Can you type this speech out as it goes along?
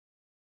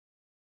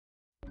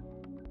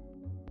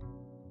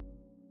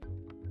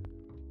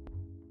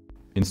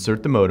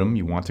Insert the modem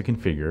you want to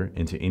configure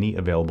into any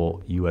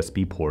available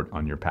USB port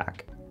on your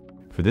pack.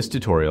 For this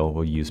tutorial,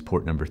 we'll use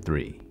port number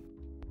 3.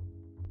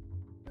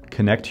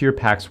 Connect to your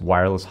pack's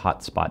wireless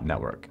hotspot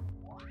network.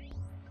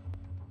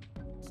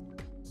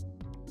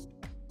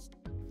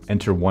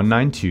 Enter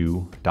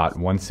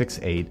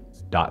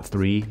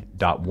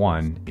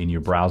 192.168.3.1 in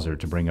your browser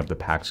to bring up the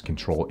pack's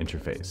control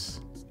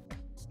interface.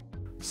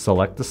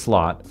 Select the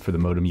slot for the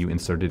modem you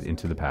inserted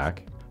into the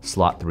pack,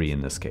 slot 3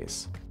 in this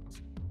case.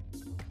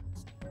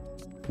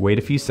 Wait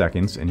a few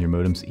seconds and your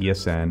modem's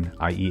ESN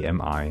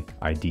IEMI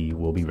ID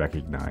will be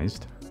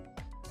recognized.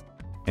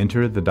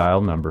 Enter the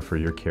dial number for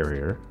your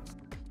carrier.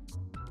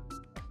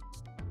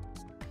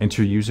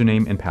 Enter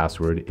username and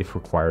password if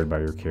required by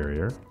your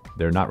carrier.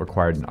 They're not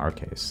required in our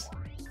case.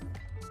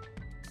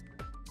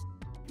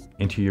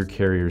 Enter your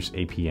carrier's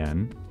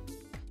APN.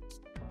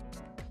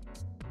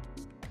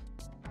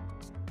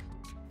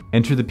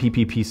 Enter the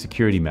PPP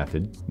security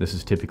method. This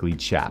is typically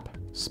CHAP,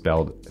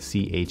 spelled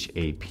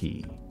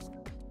C-H-A-P.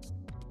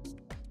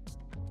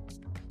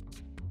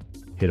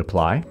 Hit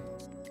apply.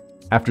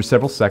 After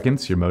several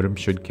seconds, your modem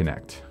should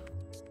connect.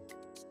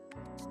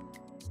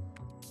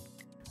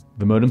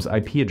 The modem's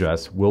IP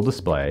address will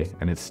display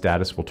and its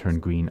status will turn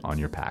green on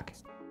your pack.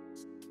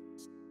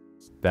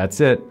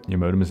 That's it, your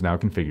modem is now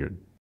configured.